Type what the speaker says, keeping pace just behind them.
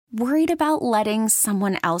Worried about letting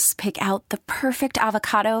someone else pick out the perfect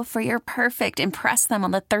avocado for your perfect impress them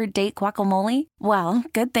on the third date guacamole? Well,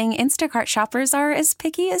 good thing Instacart shoppers are as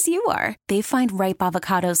picky as you are. They find ripe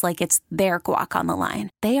avocados like it's their guac on the line.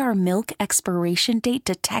 They are milk expiration date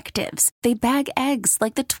detectives. They bag eggs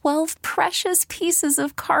like the 12 precious pieces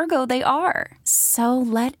of cargo they are. So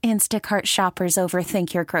let Instacart shoppers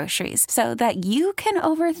overthink your groceries so that you can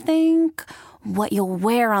overthink what you'll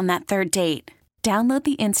wear on that third date. Download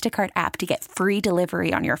the Instacart app to get free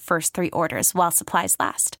delivery on your first 3 orders while supplies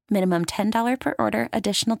last. Minimum $10 per order.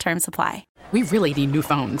 Additional terms apply. We really need new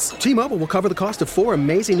phones. T-Mobile will cover the cost of 4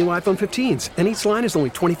 amazing new iPhone 15s, and each line is only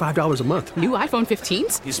 $25 a month. New iPhone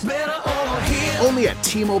 15s? It's better over here. Only at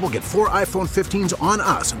T-Mobile, get 4 iPhone 15s on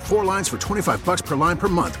us and 4 lines for $25 per line per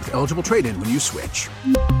month with eligible trade-in when you switch.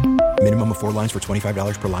 Minimum of 4 lines for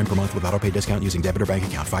 $25 per line per month with autopay discount using debit or bank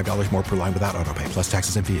account. $5 more per line without autopay, plus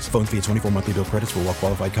taxes and fees. Phone fee at 24 monthly bill credits for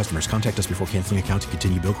well-qualified customers. Contact us before canceling account to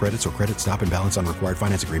continue bill credits or credit stop and balance on required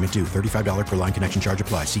finance agreement due. $35 per line connection charge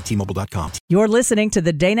applies. See T-Mobile.com. You're listening to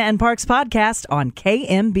the Dana and Parks podcast on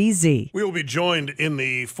KMBZ. We will be joined in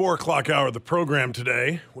the 4 o'clock hour of the program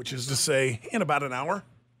today, which is to say in about an hour.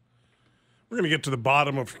 We're going to get to the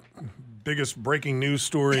bottom of biggest breaking news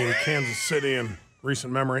story in Kansas City in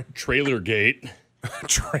recent memory. Trailer Gate.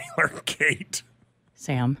 Trailer Gate.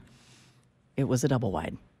 Sam, it was a double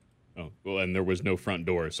wide. Oh, well, and there was no front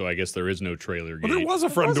door, so I guess there is no trailer gate. Well, there was a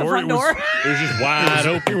front door. It was just wide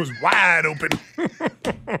open. It was wide open.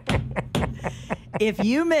 If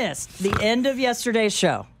you missed the end of yesterday's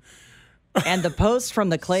show and the post from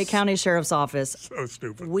the Clay County Sheriff's Office, so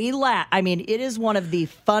stupid. We laugh. I mean, it is one of the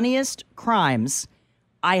funniest crimes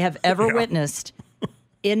I have ever witnessed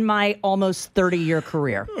in my almost 30-year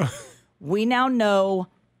career. We now know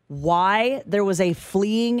why there was a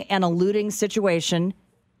fleeing and eluding situation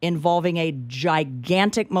involving a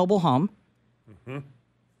gigantic mobile home. Mm-hmm.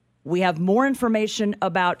 We have more information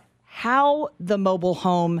about how the mobile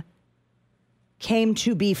home came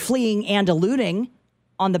to be fleeing and eluding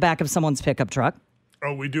on the back of someone's pickup truck.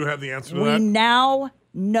 Oh, we do have the answer to we that? We now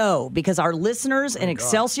know because our listeners in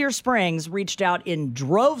Excelsior Springs reached out in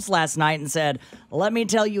droves last night and said, let me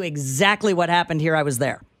tell you exactly what happened here. I was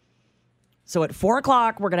there. So at 4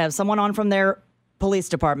 o'clock, we're going to have someone on from their police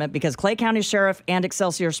department because Clay County Sheriff and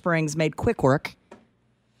Excelsior Springs made quick work.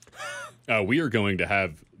 We are going to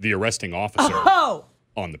have the arresting officer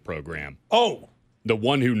on the program. Oh. The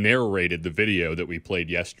one who narrated the video that we played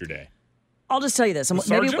yesterday. I'll just tell you this.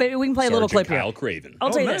 Maybe we can play a little clip here. Kyle Craven.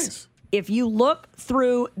 I'll tell you this. If you look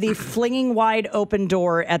through the flinging wide open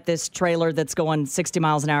door at this trailer that's going 60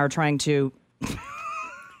 miles an hour trying to...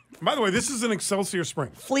 By the way, this is in Excelsior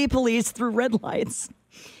Springs. Flee police through red lights.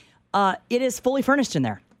 It is fully furnished in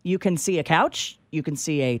there. You can see a couch. You can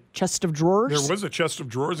see a chest of drawers. There was a chest of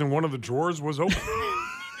drawers, and one of the drawers was open.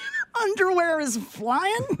 Underwear is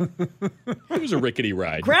flying. It was a rickety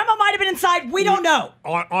ride. Grandma might have been inside. We don't know.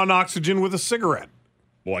 On oxygen with a cigarette.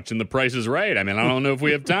 Watching The Price is Right. I mean, I don't know if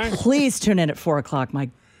we have time. Please tune in at 4 o'clock.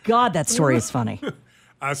 My God, that story is funny.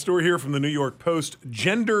 A story here from the New York Post.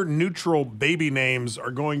 Gender-neutral baby names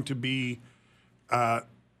are going to be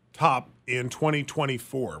top in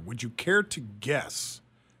 2024. Would you care to guess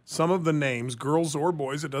some of the names, girls or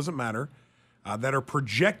boys, it doesn't matter, that are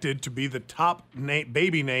projected to be the top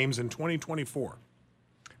baby names in 2024?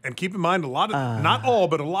 And keep in mind, a lot of, not all,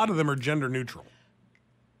 but a lot of them are gender-neutral.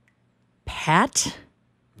 Pat?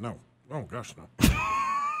 No. Oh, gosh, no.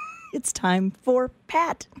 It's time for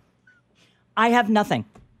Pat. I have nothing.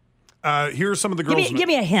 Here are some of the girls. Give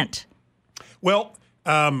me a hint. Well,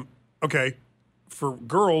 okay. For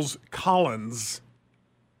girls, Collins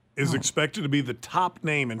is expected to be the top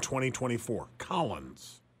name in 2024.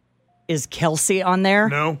 Collins. Is Kelsey on there?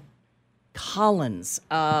 No. Collins.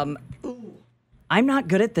 I'm not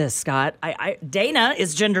good at this, Scott. Dana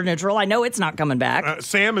is gender neutral. I know it's not coming back.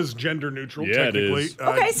 Sam is gender neutral, yeah, technically. It is.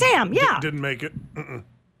 Okay, Sam, yeah. Didn't make it.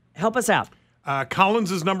 Help us out.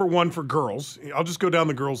 Collins is number 1 for girls. I'll just go down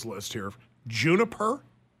the girls list here. Juniper.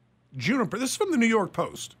 This is from the New York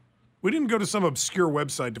Post. We didn't go to some obscure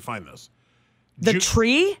website to find this. The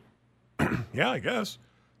tree? Yeah, I guess.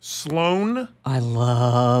 Sloan. I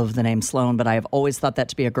love the name Sloan, but I have always thought that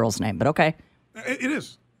to be a girl's name, but okay. It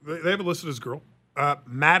is. They have it listed as girl.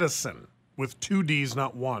 Madison with 2 D's,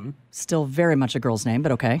 not 1. Still very much a girl's name,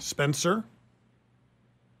 but okay. Spencer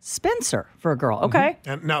for a girl. Okay. Mm-hmm.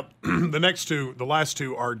 And now the last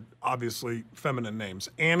two are obviously feminine names.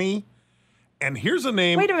 Annie. And here's a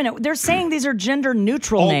name. Wait a minute. They're saying these are gender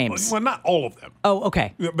neutral names. Well, not all of them. Oh,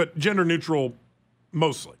 okay. But gender neutral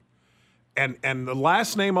mostly. And the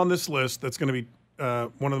last name on this list that's going to be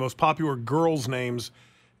one of the most popular girls' names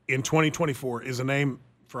in 2024 is a name,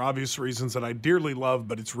 for obvious reasons, that I dearly love,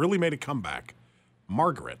 but it's really made a comeback.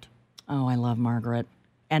 Margaret. Oh, I love Margaret.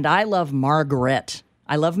 And I love Margaret.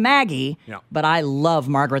 I love Maggie, but I love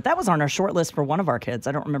Margaret. That was on our short list for one of our kids.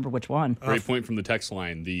 I don't remember which one. Great point from the text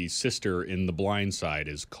line. The sister in The Blind Side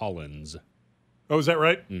is Collins. Oh, is that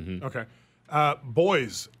right? Mm-hmm. Okay.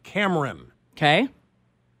 Boys, Cameron. Okay.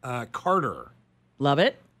 Carter. Love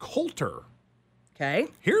it. Coulter. Okay.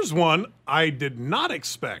 Here's one I did not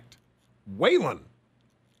expect. Waylon.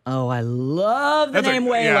 Oh, I love the name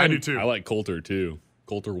Waylon. Yeah, I do too. I like Coulter, too.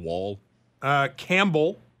 Coulter Wall.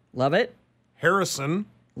 Campbell. Love it. Harrison.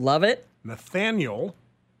 Love it. Nathaniel.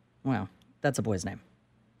 Wow, that's a boy's name.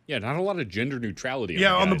 Yeah, not a lot of gender neutrality.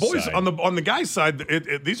 Yeah, on the boys, side. on the guys' side,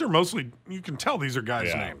 these are mostly, you can tell these are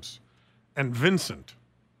guys' names. And Vincent.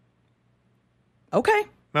 Okay.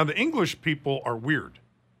 Now, the English people are weird.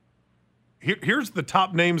 Here's the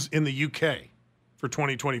top names in the UK for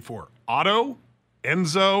 2024. Otto,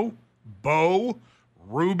 Enzo, Bo,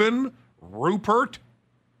 Ruben, Rupert.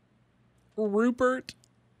 Rupert.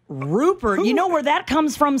 You know where that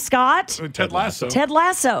comes from, Scott? Ted Lasso. Ted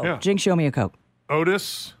Lasso. Yeah. Jinx, show me a Coke.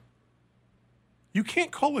 Otis. You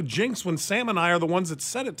can't call it jinx when Sam and I are the ones that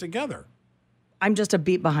said it together. I'm just a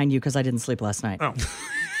beat behind you because I didn't sleep last night. Oh.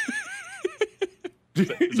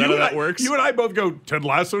 Is that how that works? You and I both go, Ted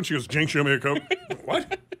Lasso, and she goes, Jinx, show me a Coke.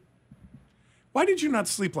 What? Why did you not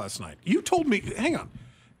sleep last night? You told me, hang on.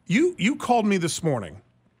 You called me this morning.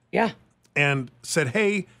 Yeah. And said,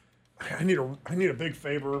 hey, I need a big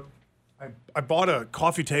favor. I bought a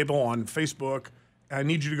coffee table on Facebook. I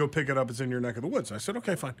need you to go pick it up. It's in your neck of the woods. I said,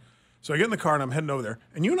 okay, fine. So I get in the car and I'm heading over there.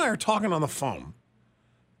 And you and I are talking on the phone.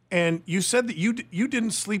 And you said that you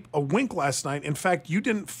didn't sleep a wink last night. In fact, you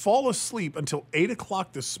didn't fall asleep until 8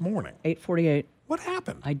 o'clock this morning. 8:48. What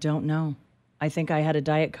happened? I don't know. I think I had a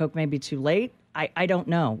Diet Coke maybe too late. I don't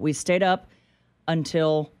know. We stayed up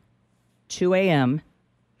until 2 a.m.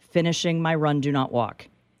 finishing my run, do not walk.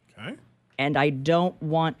 Okay. And I don't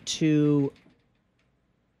want to.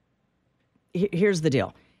 Here's the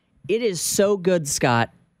deal. It is so good, Scott,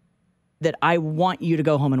 that I want you to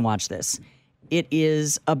go home and watch this. It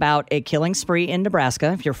is about a killing spree in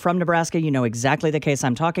Nebraska. If you're from Nebraska, you know exactly the case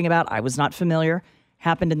I'm talking about. I was not familiar.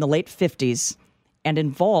 Happened in the late 50s and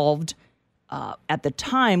involved, at the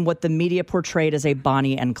time, what the media portrayed as a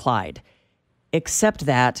Bonnie and Clyde. Except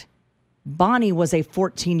that Bonnie was a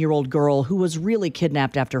 14-year-old girl who was really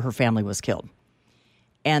kidnapped after her family was killed.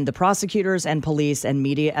 And the prosecutors and police and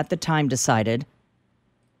media at the time decided,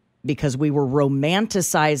 because we were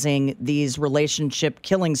romanticizing these relationship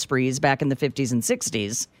killing sprees back in the 50s and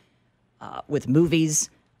 60s with movies.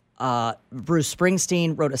 Bruce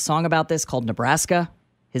Springsteen wrote a song about this called Nebraska.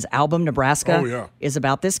 His album, Nebraska, is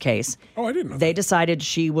about this case. Oh, I didn't know They that. decided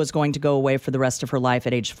she was going to go away for the rest of her life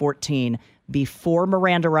at age 14 before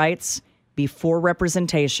Miranda rights, before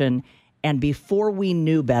representation, and before we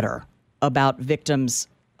knew better about victims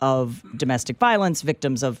of domestic violence,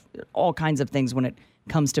 victims of all kinds of things when it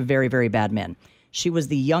comes to very, very bad men. She was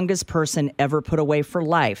the youngest person ever put away for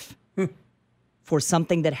life for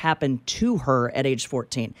something that happened to her at age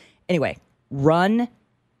 14. Anyway, run,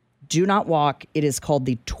 do not walk. It is called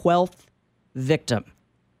the 12th victim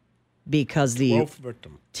because the 12th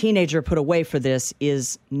victim. Teenager put away for this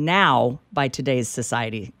is now, by today's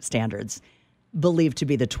society standards, believed to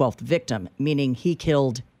be the 12th victim, meaning he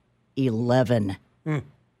killed 11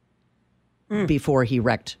 before he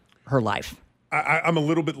wrecked her life. I'm a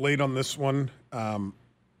little bit late on this one,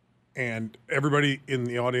 and everybody in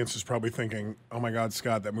the audience is probably thinking, oh, my God,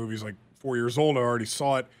 Scott, that movie's like 4 years old. I already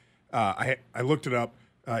saw it. I looked it up.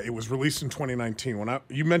 It was released in 2019.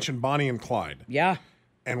 You mentioned Bonnie and Clyde. Yeah.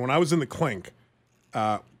 And when I was in the clink,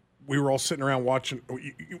 we were all sitting around watching.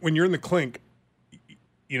 When you're in the clink,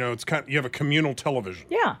 you know, it's you have a communal television.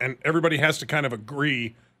 Yeah. And everybody has to kind of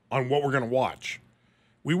agree on what we're going to watch.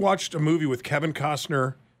 We watched a movie with Kevin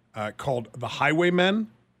Costner called The Highwaymen.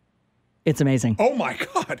 It's amazing. Oh, my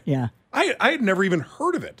God. Yeah. I had never even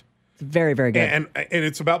heard of it. It's very, very good. And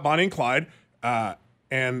it's about Bonnie and Clyde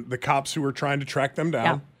and the cops who are trying to track them down.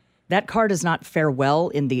 Yeah. That car does not fare well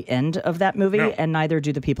in the end of that movie, and neither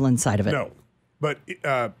do the people inside of it. No. But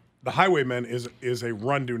The Highwaymen is a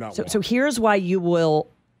run, do not walk. So here's why you will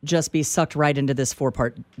just be sucked right into this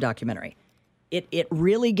 4-part documentary. It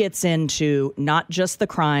really gets into not just the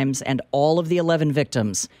crimes and all of the 11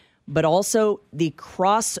 victims, but also the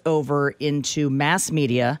crossover into mass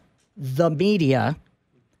media,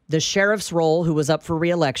 the sheriff's role who was up for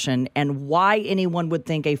re-election, and why anyone would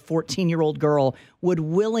think a 14-year-old girl would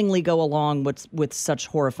willingly go along with such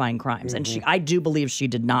horrifying crimes. And I do believe she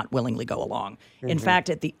did not willingly go along. In fact,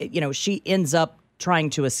 she ends up trying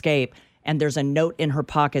to escape, and there's a note in her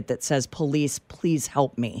pocket that says, "Police, please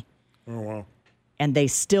help me." Oh, wow. And they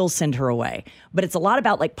still send her away. But it's a lot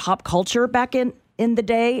about like pop culture back in the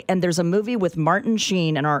day. And there's a movie with Martin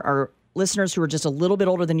Sheen, and our listeners who are just a little bit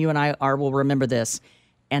older than you and I are will remember this,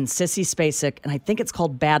 and Sissy Spacek, and I think it's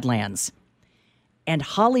called Badlands. And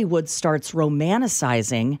Hollywood starts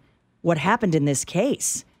romanticizing what happened in this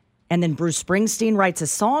case. And then Bruce Springsteen writes a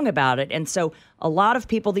song about it. And so a lot of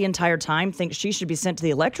people the entire time think she should be sent to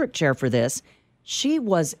the electric chair for this. She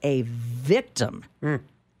was a victim.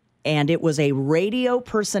 And it was a radio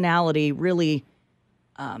personality, really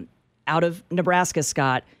out of Nebraska,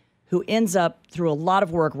 Scott, who ends up, through a lot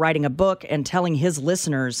of work, writing a book and telling his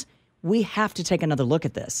listeners, we have to take another look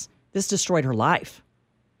at this. This destroyed her life.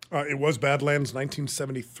 It was Badlands,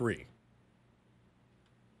 1973.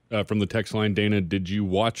 From the text line, Dana, did you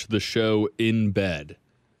watch the show in bed?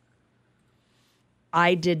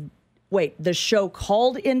 I did. Wait, the show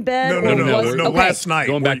called In Bed? No, Okay. last night.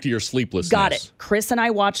 Going back to your sleeplessness. Got it. Chris and I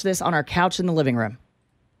watched this on our couch in the living room.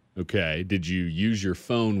 Okay. Did you use your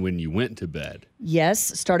phone when you went to bed?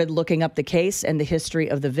 Yes, started looking up the case and the history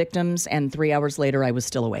of the victims, and 3 hours later, I was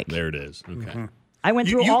still awake. There it is. Okay. I went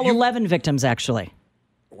through all 11 victims, actually.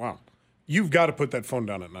 Wow. You've got to put that phone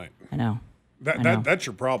down at night. I know. That's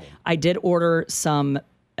your problem. I did order some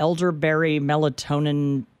elderberry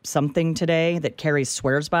melatonin something today that Carrie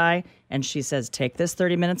swears by, and she says, take this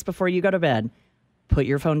 30 minutes before you go to bed, put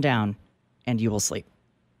your phone down, and you will sleep.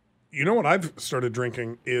 You know what I've started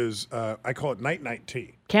drinking is, I call it night-night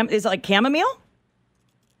tea. Is it like chamomile?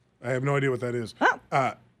 I have no idea what that is.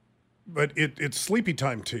 Oh. But it's Sleepy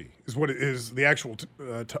Time Tea is what it is. The actual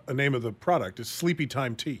name of the product is Sleepy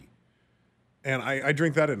Time Tea. And I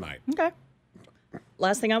drink that at night. Okay.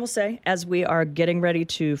 Last thing I will say, as we are getting ready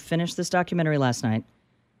to finish this documentary last night,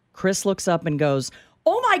 Chris looks up and goes,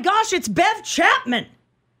 oh my gosh, it's Bev Chapman.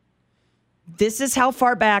 This is how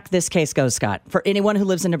far back this case goes, Scott. For anyone who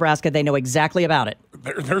lives in Nebraska, they know exactly about it.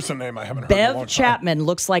 There's a name I haven't heard in a long time. Bev Chapman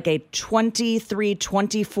looks like a 23,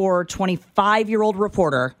 24, 25-year-old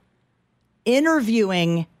reporter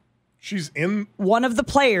interviewing She's in one of the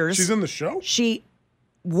players. She's in the show? She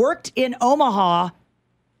worked in Omaha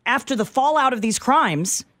after the fallout of these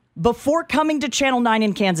crimes before coming to Channel 9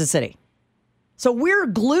 in Kansas City. So we're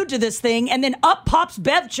glued to this thing, and then up pops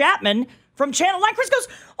Bev Chapman from Channel 9. Chris goes,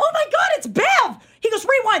 oh my God, it's Bev. He goes,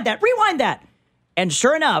 rewind that. And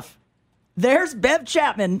sure enough, there's Bev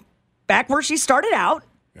Chapman back where she started out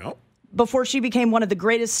before she became one of the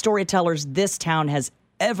greatest storytellers this town has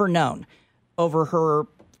ever known over her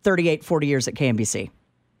 38, 40 years at KMBC.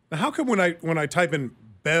 Now, how come when I type in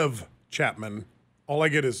Bev Chapman, all I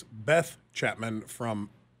get is Beth Chapman from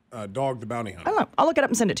Dog the Bounty Hunter? I don't know. I'll look it up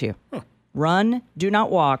and send it to you. Huh. Run, Do Not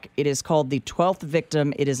Walk. It is called The 12th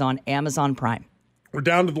Victim. It is on Amazon Prime. We're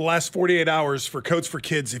down to the last 48 hours for Coats for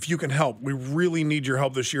Kids. If you can help, we really need your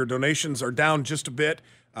help this year. Donations are down just a bit.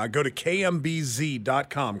 Go to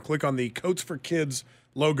kmbz.com. Click on the Coats for Kids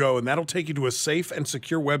logo, and that'll take you to a safe and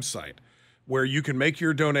secure website where you can make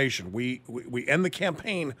your donation. We end the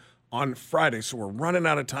campaign on Friday, so we're running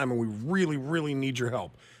out of time, and we really, really need your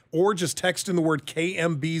help. Or just text in the word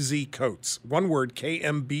KMBZ Coats. One word,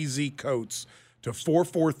 KMBZ Coats, to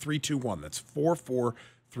 44321. That's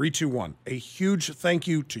 44321. A huge thank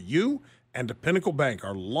you to you and to Pinnacle Bank,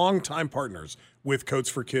 our longtime partners with Coats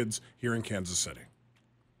for Kids here in Kansas City.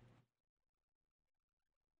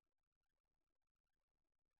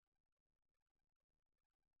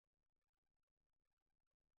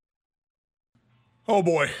 Oh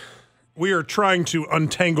boy, we are trying to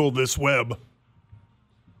untangle this web.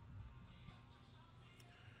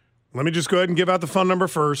 Let me just go ahead and give out the phone number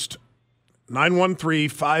first.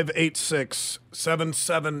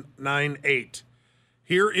 913-586-7798.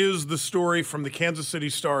 Here is the story from the Kansas City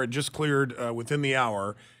Star. It just cleared within the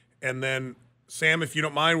hour. And then, Sam, if you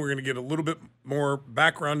don't mind, we're going to get a little bit more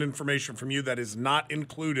background information from you that is not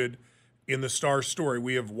included in the Star story.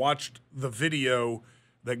 We have watched the video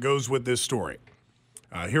that goes with this story.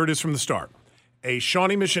 Here it is from the Star. A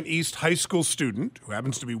Shawnee Mission East high school student who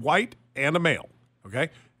happens to be white and a male,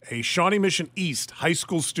 okay? A Shawnee Mission East high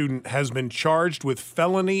school student has been charged with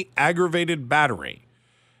felony aggravated battery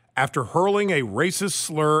after hurling a racist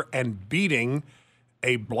slur and beating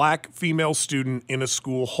a black female student in a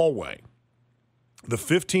school hallway. The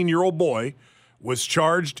 15-year-old boy was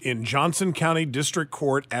charged in Johnson County District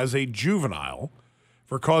Court as a juvenile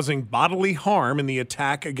for causing bodily harm in the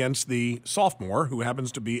attack against the sophomore, who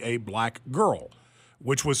happens to be a black girl,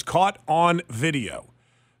 which was caught on video,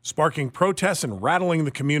 sparking protests and rattling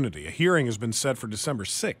the community. A hearing has been set for December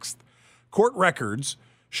 6th. Court records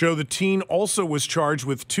show the teen also was charged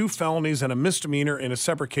with 2 felonies and a misdemeanor in a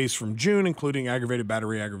separate case from June, including aggravated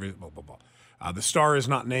battery, aggravated blah, blah, blah. The Star is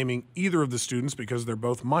not naming either of the students because they're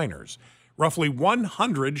both minors. Roughly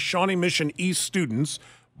 100 Shawnee Mission East students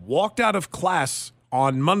walked out of class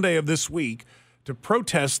on Monday of this week to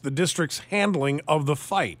protest the district's handling of the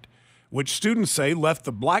fight, which students say left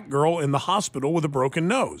the black girl in the hospital with a broken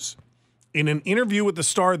nose. In an interview with the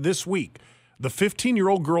Star this week, the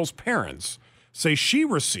 15-year-old girl's parents say she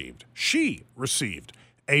received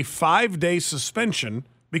a 5-day suspension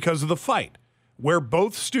because of the fight, where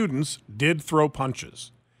both students did throw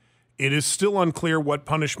punches. It is still unclear what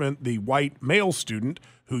punishment the white male student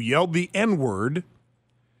who yelled the N-word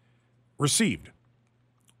received.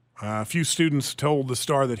 A few students told the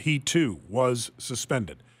Star that he, too, was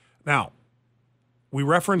suspended. Now, we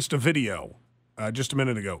referenced a video just a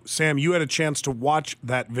minute ago. Sam, you had a chance to watch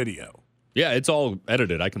that video. Yeah, it's all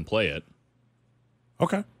edited. I can play it.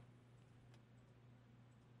 Okay.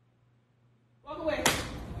 Walk away.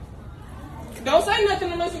 Don't say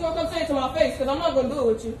nothing unless you're going to come say it to my face, because I'm not going to do it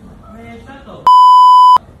with you. Man, shut the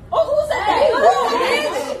Oh, who's that?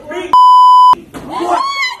 Hey, What?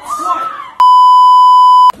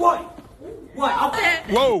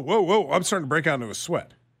 Whoa. I'm starting to break out into a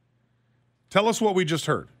sweat. Tell us what we just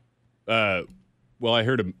heard. Well, I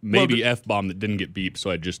heard a maybe F-bomb that didn't get beeped, so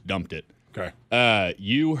I just dumped it. Okay.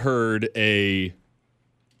 You heard the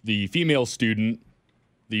female student.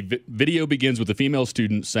 The video begins with the female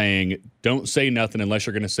student saying, "Don't say nothing unless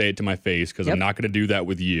you're going to say it to my face, because I'm not going to do that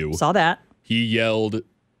with you." Saw that. He yelled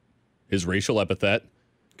his racial epithet.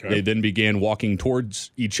 Okay. They then began walking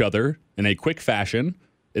towards each other in a quick fashion.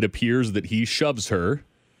 It appears that he shoves her.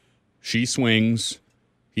 She swings.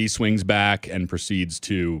 He swings back and proceeds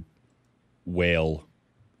to wail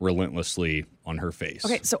relentlessly on her face.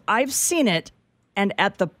 Okay, so I've seen it, and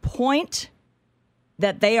at the point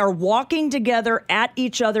that they are walking together at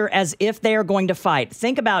each other as if they are going to fight.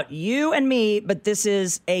 Think about you and me, but this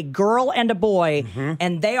is a girl and a boy,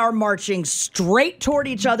 and they are marching straight toward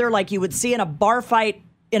each other like you would see in a bar fight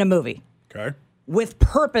in a movie. Okay. With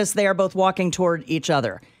purpose, they are both walking toward each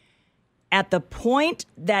other. At the point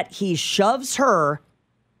that he shoves her,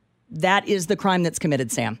 that is the crime that's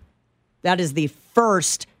committed, Sam. That is the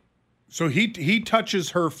first. So he touches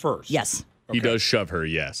her first? Yes. He does shove her,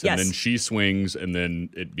 yes. And then she swings, and then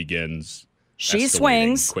it begins. She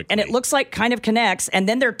swings, quickly. and it looks like kind of connects, and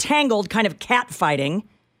then they're tangled, kind of cat fighting,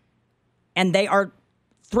 and they are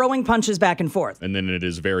throwing punches back and forth. And then it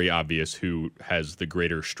is very obvious who has the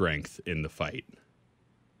greater strength in the fight.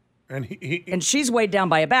 And she's weighed down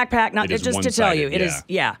by a backpack. Not just to tell you, it is.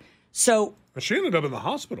 So she ended up in the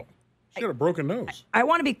hospital. She had a broken nose. I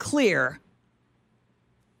want to be clear.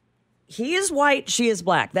 He is white, she is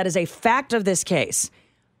black. That is a fact of this case.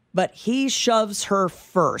 But he shoves her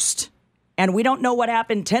first. And we don't know what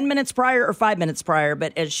happened 10 minutes prior or 5 minutes prior.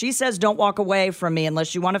 But as she says, don't walk away from me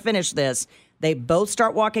unless you want to finish this. They both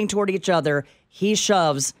start walking toward each other. He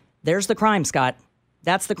shoves. There's the crime, Scott.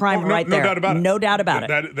 That's the crime right there. No doubt about it. No doubt about it.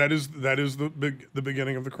 That is the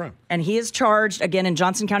beginning of the crime. And he is charged, again, in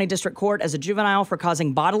Johnson County District Court as a juvenile for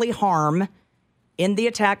causing bodily harm in the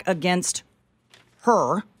attack against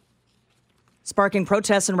her, sparking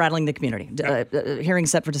protests and rattling the community. Hearing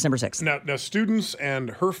set for December 6th. Now, students and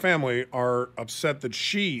her family are upset that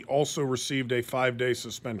she also received a 5-day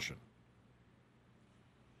suspension.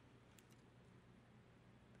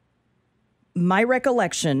 My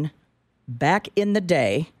recollection back in the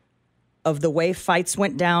day of the way fights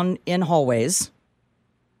went down in hallways,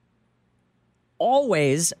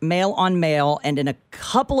 always male on male, and in a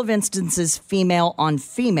couple of instances, female on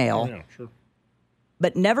female. Yeah, sure.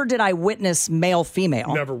 But never did I witness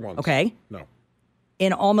male-female. Never once. Okay? No.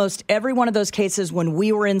 In almost every one of those cases when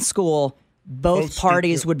we were in school, both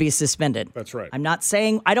parties would be suspended. That's right. I'm not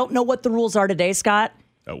saying, I don't know what the rules are today, Scott.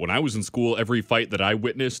 When I was in school, every fight that I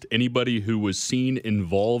witnessed, anybody who was seen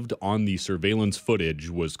involved on the surveillance footage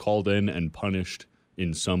was called in and punished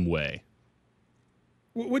in some way.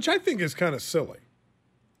 Which I think is kind of silly.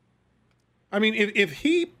 I mean, if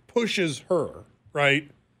he pushes her, right,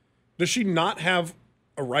 does she not have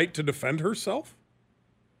a right to defend herself?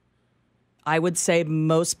 I would say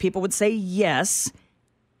most people would say yes.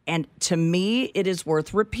 And to me, it is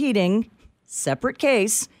worth repeating, separate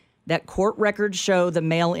case, that court records show the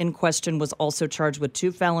male in question was also charged with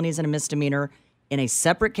 2 felonies and a misdemeanor in a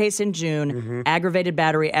separate case in June, aggravated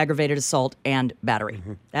battery, aggravated assault, and battery.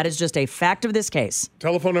 That is just a fact of this case.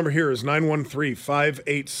 Telephone number here is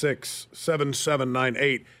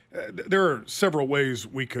 913-586-7798. There are several ways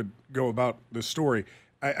we could go about this story.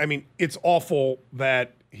 I mean, it's awful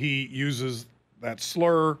that he uses that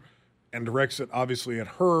slur and directs it obviously at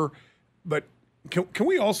her. But can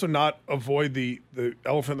we also not avoid the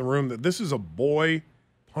elephant in the room that this is a boy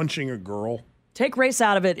punching a girl? Take race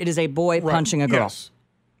out of it. It is a boy punching a girl. Yes.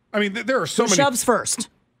 I mean, there are so Who many. shoves first?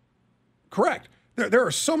 Correct. There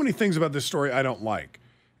are so many things about this story I don't like.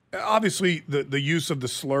 Obviously, the use of the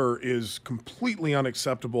slur is completely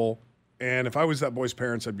unacceptable. And if I was that boy's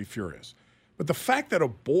parents, I'd be furious. But the fact that a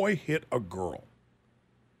boy hit a girl,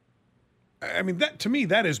 I mean, that to me,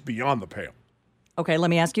 that is beyond the pale. Okay, let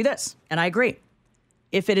me ask you this, and I agree.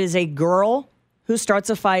 If it is a girl who starts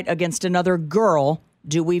a fight against another girl,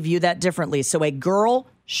 do we view that differently? So a girl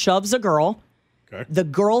shoves a girl. Okay. The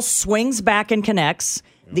girl swings back and connects.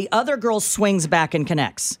 The other girl swings back and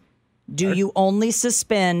connects. Do you only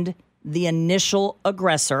suspend the initial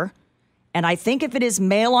aggressor? And I think if it is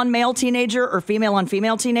male on male teenager or female on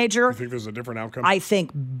female teenager, You think there's a different outcome? I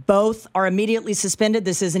think both are immediately suspended.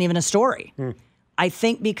 This isn't even a story. I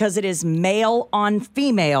think because it is male on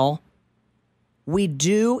female, we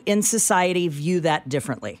do in society view that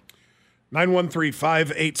differently.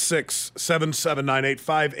 913-586-7798,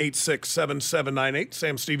 586-7798.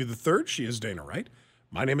 Sam Stevie III. She is Dana Wright.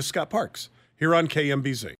 My name is Scott Parks, here on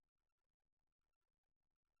KMBZ.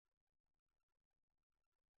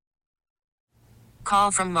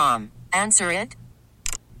 Call from mom. Answer it.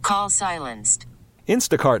 Call silenced.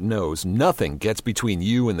 Instacart knows nothing gets between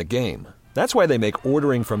you and the game. That's why they make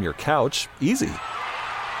ordering from your couch easy.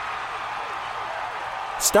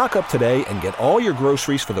 Stock up today and get all your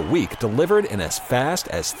groceries for the week delivered in as fast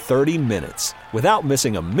as 30 minutes without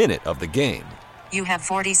missing a minute of the game. You have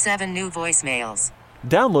 47 new voicemails.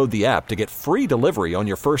 Download the app to get free delivery on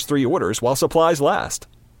your first 3 orders while supplies last.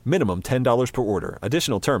 Minimum $10 per order.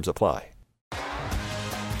 Additional terms apply.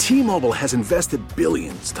 T-Mobile has invested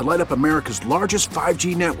billions to light up America's largest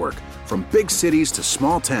 5G network, from big cities to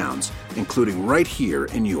small towns, including right here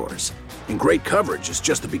in yours. And great coverage is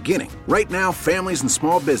just the beginning. Right now, families and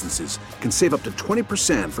small businesses can save up to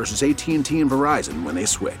 20% versus AT&T and Verizon when they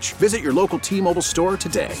switch. Visit your local T-Mobile store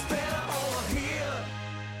today.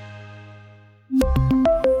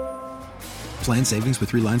 Plan savings with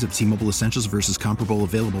 3 lines of T-Mobile Essentials versus comparable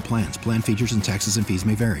available plans. Plan features and taxes and fees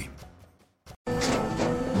may vary.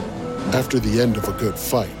 After the end of a good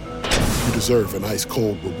fight, you deserve an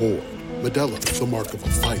ice-cold reward. Modelo is the mark of a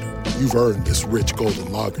fighter. You've earned this rich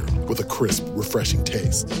golden lager with a crisp, refreshing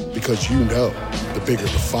taste. Because you know, the bigger the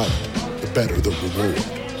fight, the better the reward.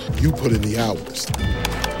 You put in the hours,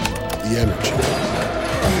 the energy,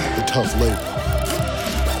 the tough labor.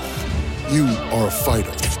 You are a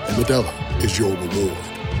fighter, and Modelo is your reward.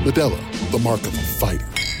 Modelo, the mark of a fighter.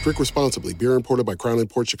 Drink responsibly. Beer imported by Crown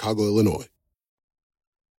Imports, Chicago, Illinois.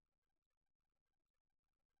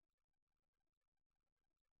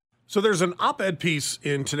 So there's an op-ed piece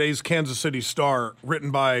in today's Kansas City Star written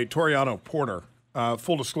by Toriano Porter.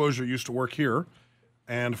 Full disclosure, used to work here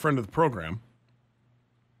and a friend of the program.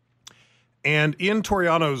 And in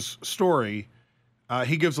Toriano's story,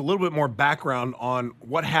 he gives a little bit more background on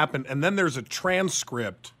what happened. And then there's a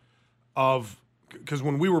transcript of, because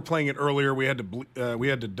when we were playing it earlier, we had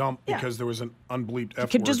to dump because there was an unbleeped F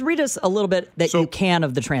Could word. just read us a little bit that you can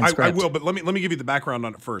of the transcript. I will, but let me give you the background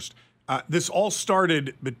on it first. This all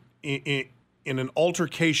started in an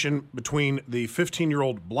altercation between the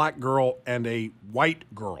 15-year-old black girl and a white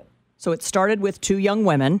girl. So it started with 2 young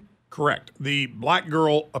women. Correct. The black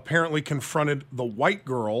girl apparently confronted the white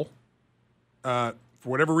girl. For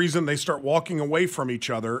whatever reason, they start walking away from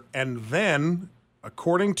each other. And then,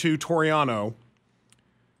 according to Toriano,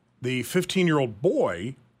 the 15-year-old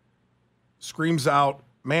boy screams out,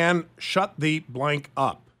 "Man, shut the blank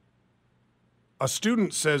up." A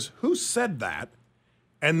student says, "Who said that?"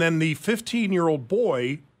 And then the 15-year-old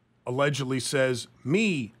boy allegedly says,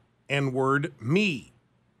 "Me, N-word, me."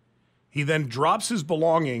 He then drops his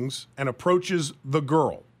belongings and approaches the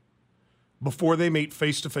girl before they meet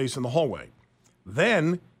face-to-face in the hallway.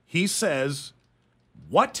 Then he says,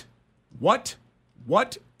 what,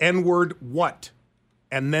 N-word, what?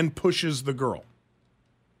 And then pushes the girl.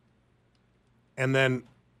 And then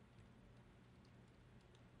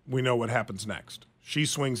we know what happens next. She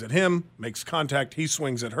swings at him, makes contact. He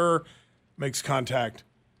swings at her, makes contact.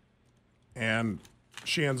 And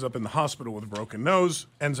she ends up in the hospital with a broken nose,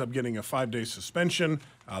 ends up getting a 5-day suspension.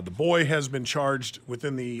 The boy has been charged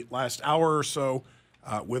within the last hour or so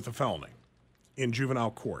with a felony in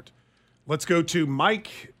juvenile court. Let's go to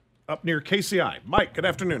Mike up near KCI. Mike, good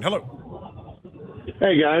afternoon. Hello.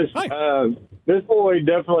 Hey, guys. Hi. This boy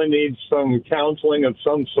definitely needs some counseling of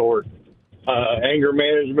some sort. Anger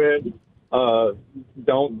management.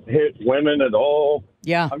 Don't hit women at all.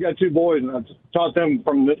 Yeah. I've got 2 boys, and I've taught them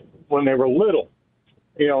from when they were little.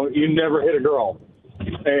 you never hit a girl.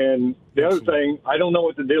 And the other thing, I don't know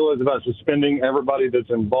what the deal is about suspending everybody that's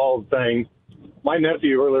involved thing. My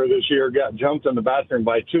nephew earlier this year got jumped in the bathroom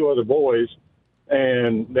by 2 other boys,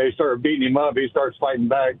 and they started beating him up. He starts fighting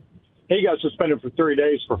back. He got suspended for 3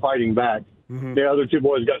 days for fighting back. Mm-hmm. The other 2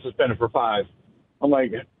 boys got suspended for 5. I'm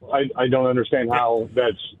like, I don't understand how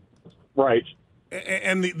that's right.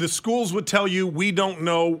 And the schools would tell you, we don't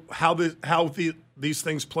know how these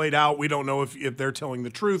things played out. We don't know if they're telling the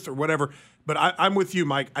truth or whatever. But I'm with you,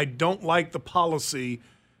 Mike. I don't like the policy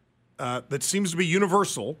that seems to be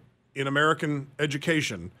universal in American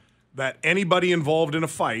education that anybody involved in a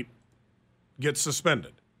fight gets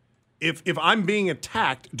suspended. If I'm being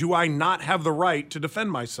attacked, do I not have the right to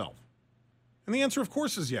defend myself? And the answer, of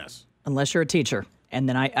course, is yes. Unless you're a teacher. And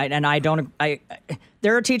then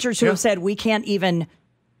there are teachers who have said we can't even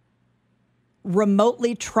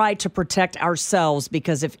remotely try to protect ourselves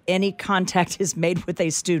because if any contact is made with a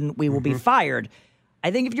student, we will be fired.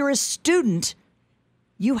 I think if you're a student,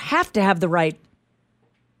 you have to have the right.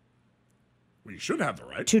 Well, you should have the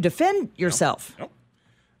right to defend yourself.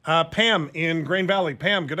 Yep. Pam in Grain Valley.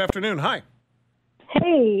 Pam, good afternoon. Hi.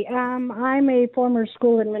 Hey, I'm a former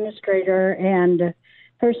school administrator, and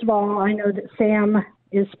first of all, I know that Sam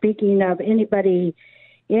is speaking of anybody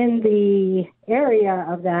in the area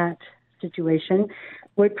of that situation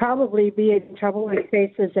would probably be in trouble and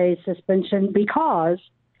faces a suspension because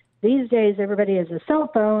these days everybody has a cell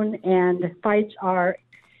phone and fights are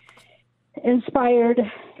inspired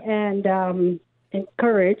and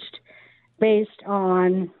encouraged based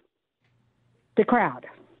on the crowd.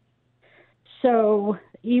 So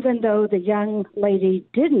even though the young lady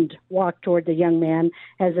didn't walk toward the young man,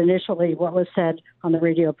 as initially what was said on the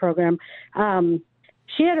radio program,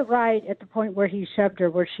 she had it right at the point where he shoved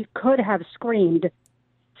her, where she could have screamed,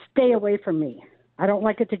 "Stay away from me. I don't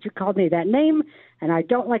like it that you called me that name, and I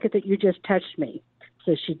don't like it that you just touched me."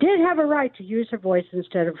 So she did have a right to use her voice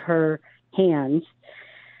instead of her hands.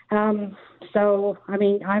 I'm so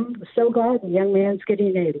glad the young man's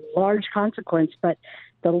getting a large consequence, but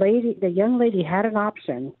the young lady had an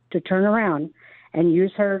option to turn around and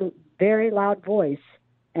use her very loud voice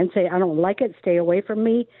and say, "I don't like it, stay away from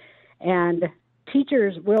me." And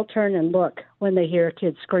teachers will turn and look when they hear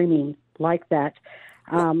kids screaming like that.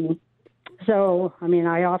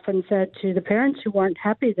 I often said to the parents who weren't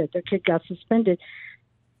happy that their kid got suspended,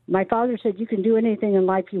 my father said, you can do anything in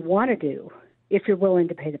life you want to do if you're willing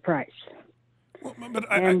to pay the price. Well,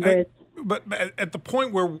 but at the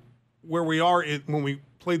point where we are, when we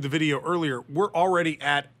played the video earlier, we're already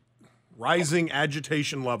at rising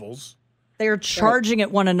agitation levels. They are charging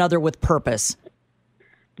at one another with purpose.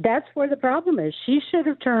 That's where the problem is. She should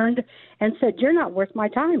have turned and said, "You're not worth my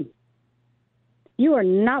time. You are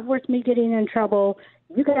not worth me getting in trouble.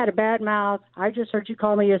 You got a bad mouth. I just heard you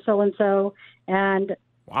call me a so-and-so, and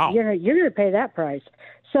wow, you're going to pay that price."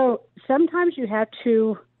 So sometimes you have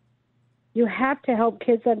to help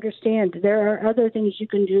kids understand there are other things you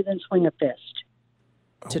can do than swing a fist.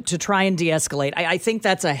 To try and de-escalate. I think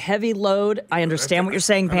that's a heavy load. I understand what you're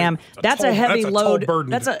saying, Pam. That's a heavy load.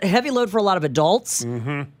 That's a heavy load for a lot of adults.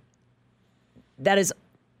 Mm-hmm. That is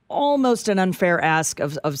almost an unfair ask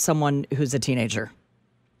of someone who's a teenager.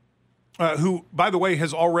 Who, by the way,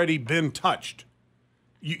 has already been touched.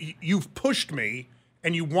 You've pushed me,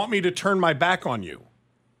 and you want me to turn my back on you.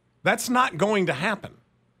 That's not going to happen.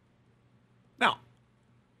 Now,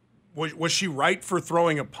 was she right for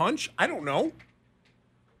throwing a punch? I don't know.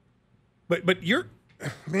 But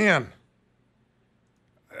man,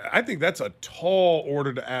 I think that's a tall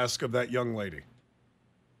order to ask of that young lady.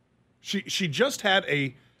 She just had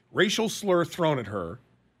a racial slur thrown at her.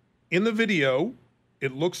 In the video,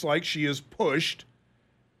 it looks like she is pushed,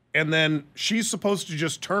 and then she's supposed to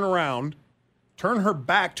just turn around, turn her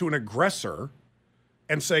back to an aggressor,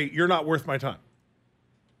 and say, "You're not worth my time."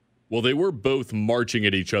 Well, they were both marching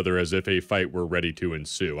at each other as if a fight were ready to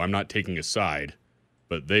ensue. I'm not taking a side,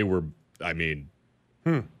 but they were...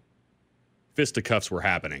 fisticuffs were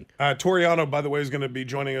happening. Toriano, by the way, is going to be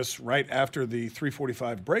joining us right after the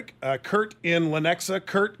 3:45 break. Kurt in Lenexa.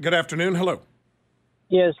 Kurt, good afternoon. Hello.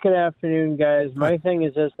 Yes, good afternoon, guys. My thing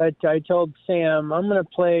is this. I told Sam I'm going to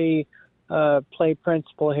play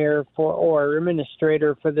principal here or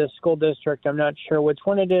administrator for this school district. I'm not sure which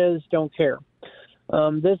one it is. Don't care.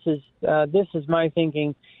 This is my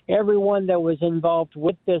thinking. Everyone that was involved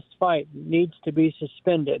with this fight needs to be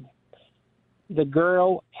suspended. The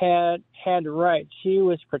girl had right. She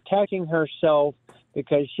was protecting herself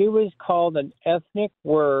because she was called an ethnic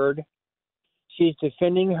word. She's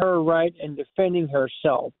defending her right and defending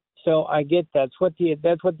herself. So I get that's what the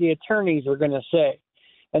attorneys are going to say.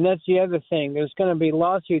 And that's the other thing. There's going to be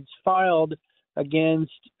lawsuits filed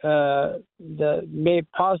against maybe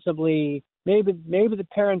the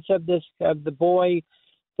parents of the boy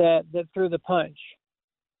that threw the punch.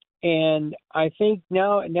 And I think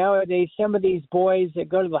nowadays some of these boys that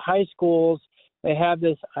go to the high schools, they have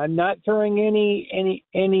this. I'm not throwing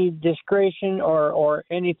any discretion or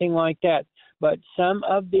anything like that. But some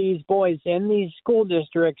of these boys in these school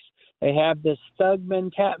districts, they have this thug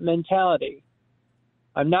mentality.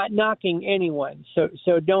 I'm not knocking anyone,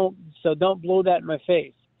 so don't blow that in my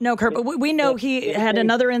face. No, Kurt, but we know he had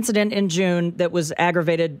another incident in June that was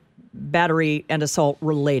aggravated battery and assault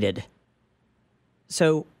related.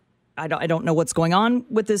 So I don't know what's going on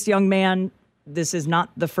with this young man. This is not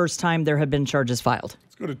the first time there have been charges filed.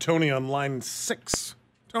 Let's go to Tony on line 6.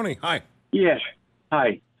 Tony, hi. Yes,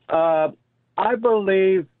 hi. I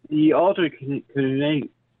believe the altercation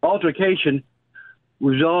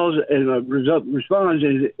responds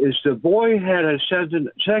is the boy had a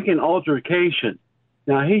second altercation.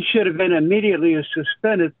 Now, he should have been immediately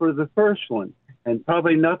suspended for the first one, and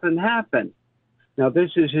probably nothing happened. Now, this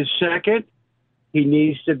is his second. He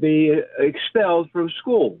needs to be expelled from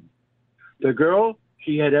school. The girl,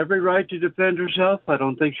 she had every right to defend herself. I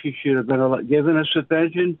don't think she should have been given a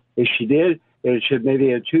suspension. If she did, it should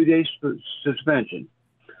maybe a 2-day suspension.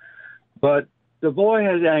 But the boy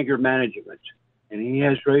has anger management, and he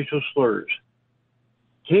has racial slurs.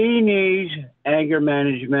 He needs anger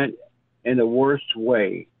management in the worst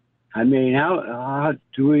way. I mean, how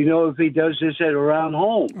do we know if he does this around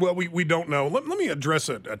home? Well, we don't know. Let me address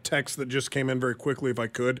a text that just came in very quickly, if I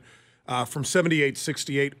could, from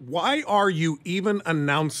 7868. Why are you even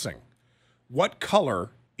announcing what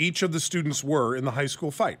color each of the students were in the high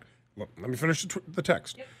school fight? Let me finish the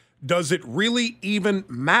text. Yep. Does it really even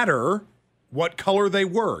matter what color they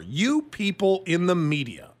were? You people in the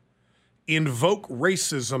media invoke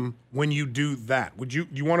racism when you do that. Do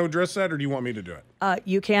you want to address that, or do you want me to do it?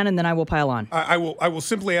 You can, and then I will pile on. I will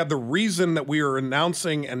simply add the reason that we are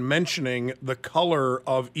announcing and mentioning the color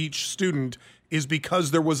of each student is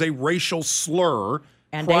because there was a racial slur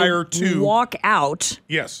and prior to walk out.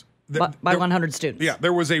 Yes. By 100 students. Yeah,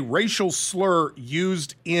 there was a racial slur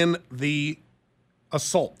used in the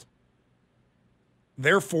assault.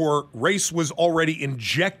 Therefore, race was already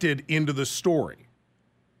injected into the story.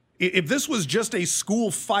 If this was just a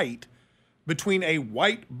school fight between a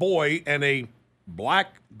white boy and a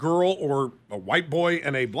black girl, or a white boy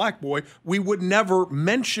and a black boy, we would never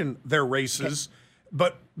mention their races. Okay.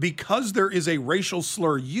 But because there is a racial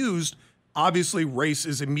slur used, obviously race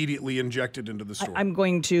is immediately injected into the story. I'm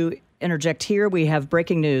going to interject here. We have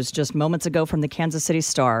breaking news just moments ago from the Kansas City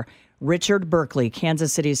Star. Richard Berkeley,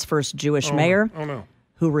 Kansas City's first Jewish mayor,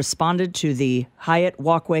 who responded to the Hyatt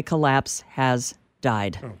walkway collapse, has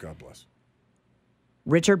died. Oh, God bless.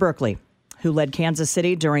 Richard Berkeley, who led Kansas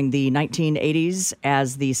City during the 1980s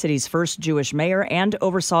as the city's first Jewish mayor and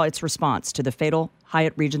oversaw its response to the fatal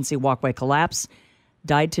Hyatt Regency walkway collapse,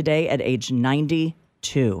 died today at age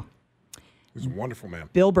 92. He's a wonderful man.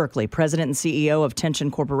 Bill Berkeley, president and CEO of Tension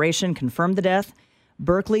Corporation, confirmed the death.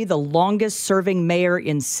 Berkeley, the longest-serving mayor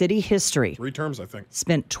in city history. 3 terms, I think.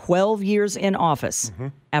 Spent 12 years in office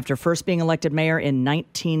after first being elected mayor in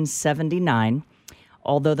 1979.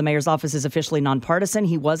 Although the mayor's office is officially nonpartisan,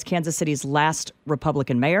 he was Kansas City's last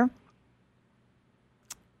Republican mayor.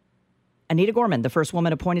 Anita Gorman, the first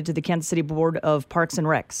woman appointed to the Kansas City Board of Parks and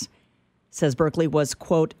Recs, says Berkeley was,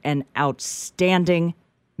 quote, an outstanding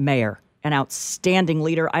mayor, an outstanding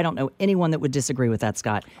leader. I don't know anyone that would disagree with that,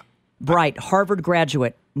 Scott. Bright, Harvard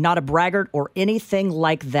graduate, not a braggart or anything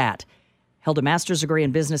like that. Held a master's degree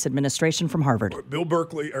in business administration from Harvard. Richard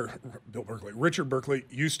Berkeley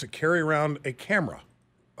used to carry around a camera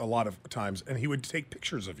a lot of times, and he would take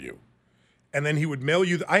pictures of you. And then he would mail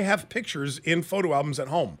you. I have pictures in photo albums at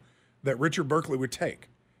home that Richard Berkeley would take,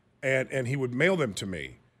 and he would mail them to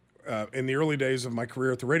me in the early days of my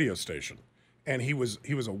career at the radio station. And he was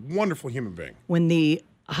a wonderful human being. When the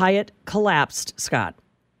Hyatt collapsed, Scott,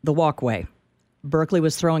 the walkway, Berkeley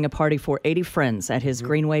was throwing a party for 80 friends at his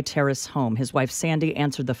Greenway Terrace home. His wife, Sandy,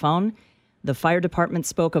 answered the phone. The fire department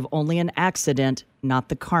spoke of only an accident, not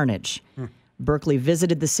the carnage. Berkeley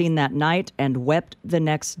visited the scene that night and wept the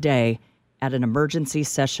next day at an emergency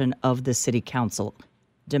session of the city council.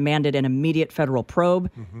 Demanded an immediate federal probe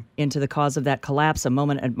into the cause of that collapse, a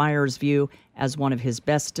moment admirers view as one of his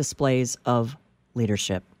best displays of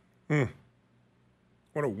leadership.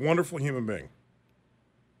 What a wonderful human being.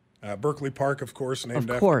 Berkeley Park, of course,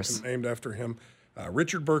 named after him.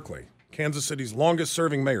 Richard Berkeley, Kansas City's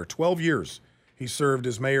longest-serving mayor, 12 years he served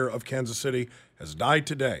as mayor of Kansas City, has died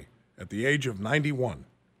today at the age of 91.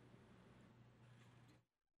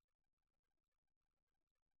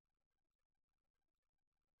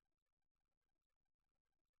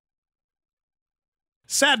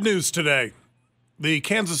 Sad news today. The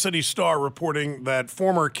Kansas City Star reporting that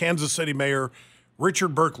former Kansas City Mayor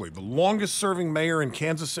Richard Berkeley, the longest-serving mayor in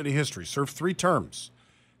Kansas City history, served 3 terms,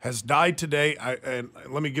 has died today. And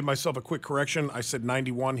let me give myself a quick correction. I said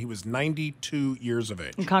 91. He was 92 years of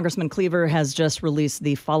age. Congressman Cleaver has just released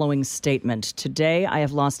the following statement. Today, I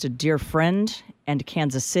have lost a dear friend, and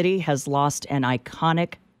Kansas City has lost an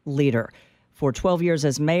iconic leader. For 12 years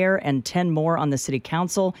as mayor and 10 more on the city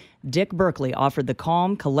council, Dick Berkeley offered the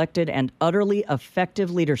calm, collected, and utterly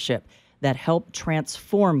effective leadership that helped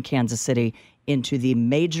transform Kansas City into the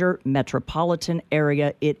major metropolitan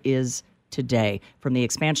area it is today. From the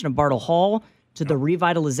expansion of Bartle Hall to the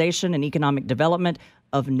revitalization and economic development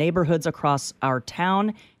of neighborhoods across our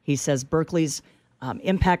town, he says Berkeley's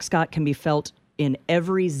impact, Scott, can be felt in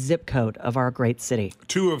every zip code of our great city.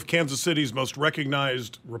 2 of Kansas City's most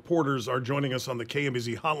recognized reporters are joining us on the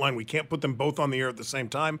KMBZ hotline. We can't put them both on the air at the same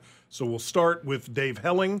time, so we'll start with Dave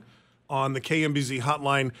Helling on the KMBZ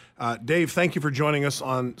hotline. Dave, thank you for joining us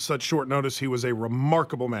on such short notice. He was a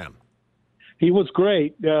remarkable man. He was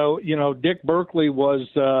great. Dick Berkeley was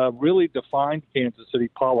really defined Kansas City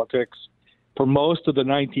politics for most of the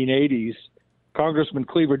 1980s. Congressman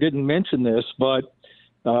Cleaver didn't mention this, but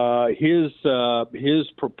his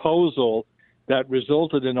proposal that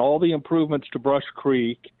resulted in all the improvements to Brush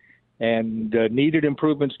Creek and needed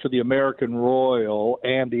improvements to the American Royal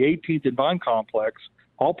and the 18th and Vine Complex,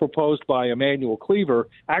 all proposed by Emanuel Cleaver,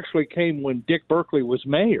 actually came when Dick Berkeley was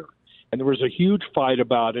mayor. And there was a huge fight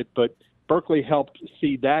about it, but Berkeley helped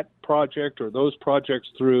see that project or those projects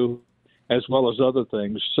through, as well as other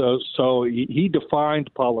things. So he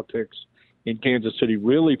defined politics in Kansas City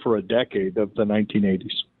really for a decade of the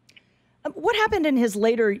 1980s. What happened in his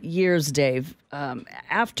later years, Dave,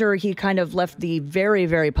 after he kind of left the very,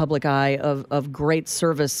 very public eye of great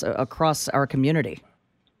service across our community?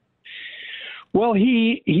 Well,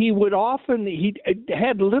 he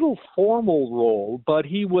had little formal role, but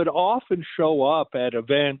he would often show up at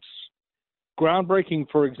events. Groundbreaking,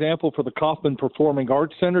 for example, for the Kaufman Performing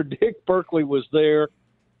Arts Center. Dick Berkeley was there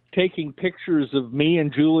taking pictures of me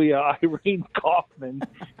and Julia Irene Kaufman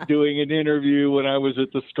doing an interview when I was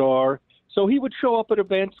at the Star. So he would show up at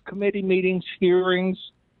events, committee meetings, hearings.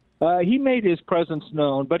 He made his presence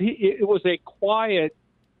known, but it was a quiet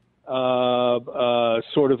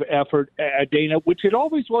sort of effort, Dana, which it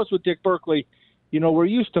always was with Dick Berkeley. You know, we're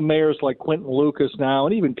used to mayors like Quentin Lucas now,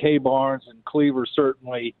 and even Kay Barnes and Cleaver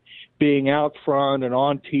certainly being out front and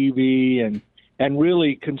on TV and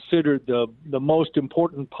really considered the most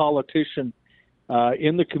important politician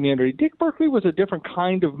in the community. Dick Berkeley was a different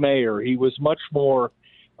kind of mayor. He was much more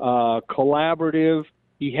collaborative.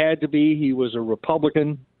 He had to be. He was a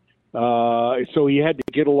Republican, so he had to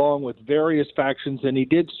get along with various factions, and he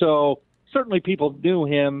did so. Certainly people knew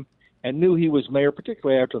him and knew he was mayor,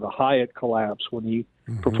 particularly after the Hyatt collapse when he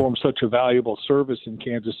performed such a valuable service in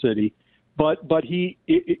Kansas City. But he,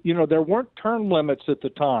 there weren't term limits at the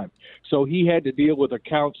time. So he had to deal with a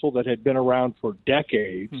council that had been around for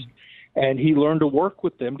decades, and he learned to work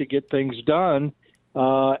with them to get things done,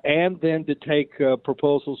 and then to take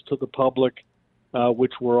proposals to the public,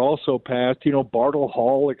 which were also passed, Bartle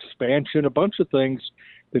Hall expansion, a bunch of things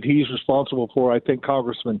that he's responsible for. I think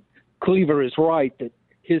Congressman Cleaver is right that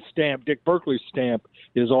his stamp, Dick Berkeley's stamp,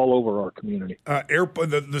 is all over our community.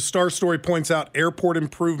 The Star story points out airport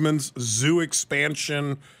improvements, zoo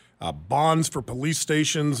expansion, bonds for police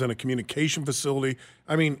stations, and a communication facility.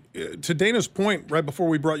 I mean, to Dana's point, right before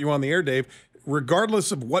we brought you on the air, Dave,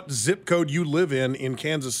 regardless of what zip code you live in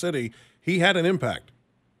Kansas City, he had an impact.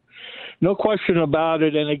 No question about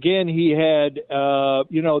it. And again, he had,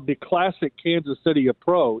 the classic Kansas City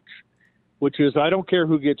approach, which is I don't care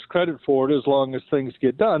who gets credit for it as long as things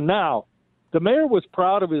get done. Now, the mayor was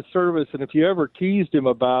proud of his service, and if you ever teased him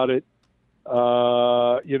about it,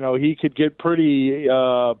 he could get pretty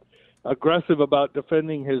aggressive about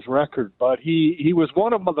defending his record. But he was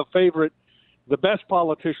one of the best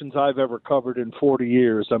politicians I've ever covered in 40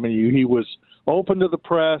 years. I mean, he was open to the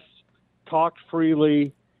press, talked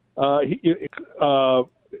freely.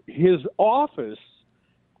 His office,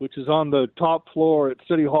 which is on the top floor at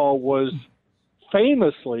City Hall, was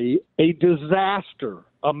famously a disaster,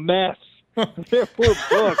 a mess. There were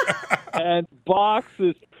books and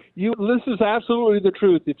boxes. This is absolutely the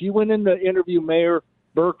truth. If you went in to interview Mayor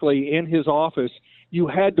Berkeley in his office, you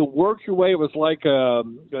had to work your way. It was like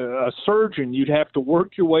a surgeon. You'd have to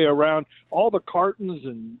work your way around all the cartons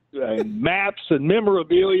and maps and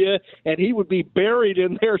memorabilia, and he would be buried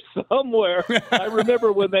in there somewhere. I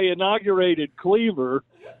remember when they inaugurated Cleaver,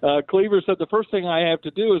 Cleaver said the first thing I have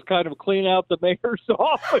to do is kind of clean out the mayor's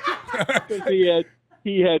office because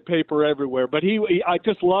he had paper everywhere. But I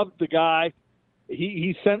just loved the guy.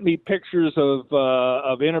 He sent me pictures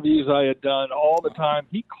of interviews I had done all the time.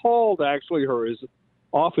 He called, actually, his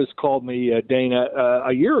office called me, Dana,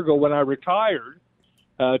 a year ago when I retired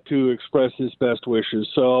to express his best wishes.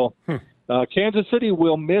 So Kansas City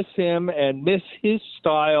will miss him and miss his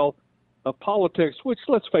style of politics, which,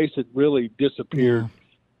 let's face it, really disappeared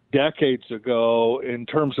decades ago in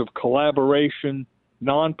terms of collaboration,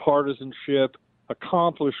 nonpartisanship,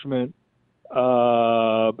 accomplishment. We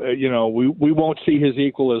won't see his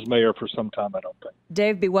equal as mayor for some time, I don't think.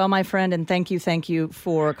 Dave, be well, my friend, and thank you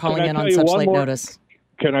for calling in on such late notice.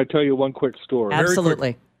 Can I tell you one quick story?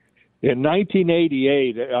 Absolutely. In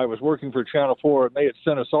 1988, I was working for Channel 4, and they had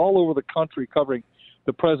sent us all over the country covering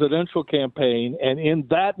the presidential campaign. And in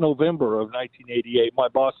that November of 1988, my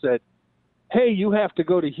boss said, hey, you have to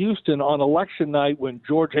go to Houston on election night when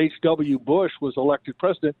George H.W. Bush was elected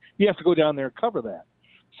president. You have to go down there and cover that.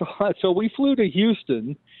 So we flew to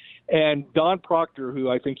Houston, and Don Proctor, who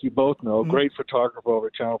I think you both know, great photographer over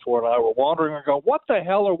at Channel 4, and I were wandering and going, what the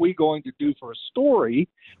hell are we going to do for a story?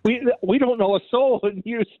 We don't know a soul in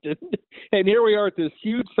Houston. And here we are at this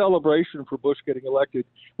huge celebration for Bush getting elected.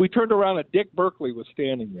 We turned around and Dick Berkeley was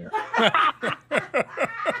standing there.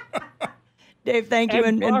 Dave, thank you,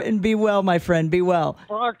 and be well, my friend. Be well.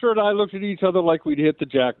 Proctor and I looked at each other like we'd hit the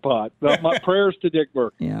jackpot. My prayers to Dick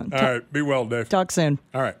Berkeley. Yeah. All right. Be well, Dave. Talk soon.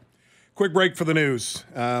 All right. Quick break for the news.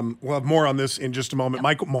 We'll have more on this in just a moment.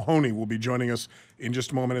 Michael Mahoney will be joining us in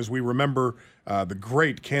just a moment as we remember the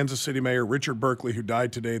great Kansas City Mayor Richard Berkeley, who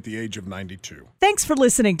died today at the age of 92. Thanks for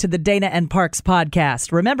listening to the Dana and Parks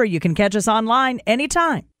podcast. Remember, you can catch us online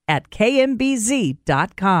anytime at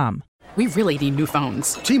kmbz.com. We really need new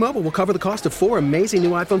phones. T-Mobile will cover the cost of 4 amazing new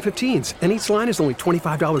iPhone 15s, and each line is only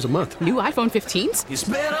 $25 a month. New iPhone 15s? It's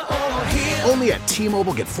better over here. Only at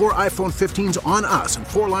T-Mobile, get 4 iPhone 15s on us and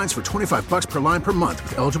 4 lines for $25 per line per month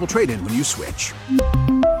with eligible trade-in when you switch.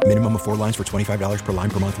 Minimum of 4 lines for $25 per line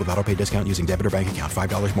per month with autopay discount using debit or bank account.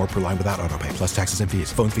 $5 more per line without autopay, plus taxes and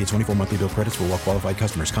fees. Phone fee at 24 monthly bill credits for well-qualified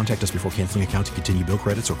customers. Contact us before canceling account to continue bill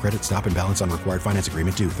credits or credit stop and balance on required finance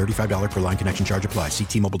agreement due. $35 per line connection charge applies. See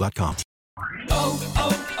T-Mobile.com.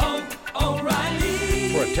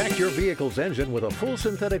 O'Reilly. Protect your vehicle's engine with a full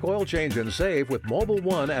synthetic oil change and save with Mobile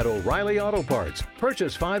One at O'Reilly Auto Parts.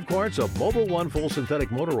 Purchase 5 quarts of Mobile One full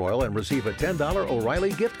synthetic motor oil and receive a $10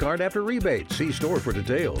 O'Reilly gift card after rebate. See store for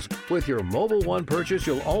details. With your Mobile One purchase,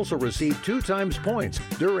 you'll also receive 2 times points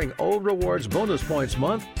during O Rewards Bonus Points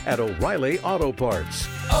Month at O'Reilly Auto Parts.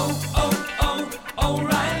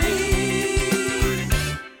 O'Reilly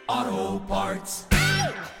Auto Parts.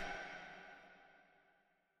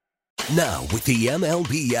 Now, with the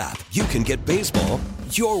MLB app, you can get baseball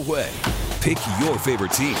your way. Pick your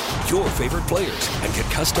favorite team, your favorite players, and get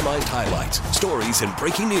customized highlights, stories, and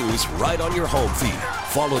breaking news right on your home feed.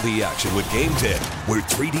 Follow the action with Game Day, where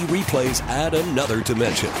 3D replays add another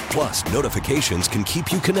dimension. Plus, notifications can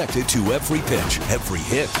keep you connected to every pitch, every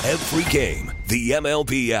hit, every game. The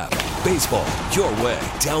MLB app. Baseball your way.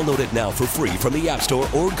 Download it now for free from the App Store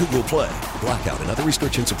or Google Play. Blackout and other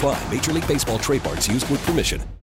restrictions apply. Major League Baseball trademarks used with permission.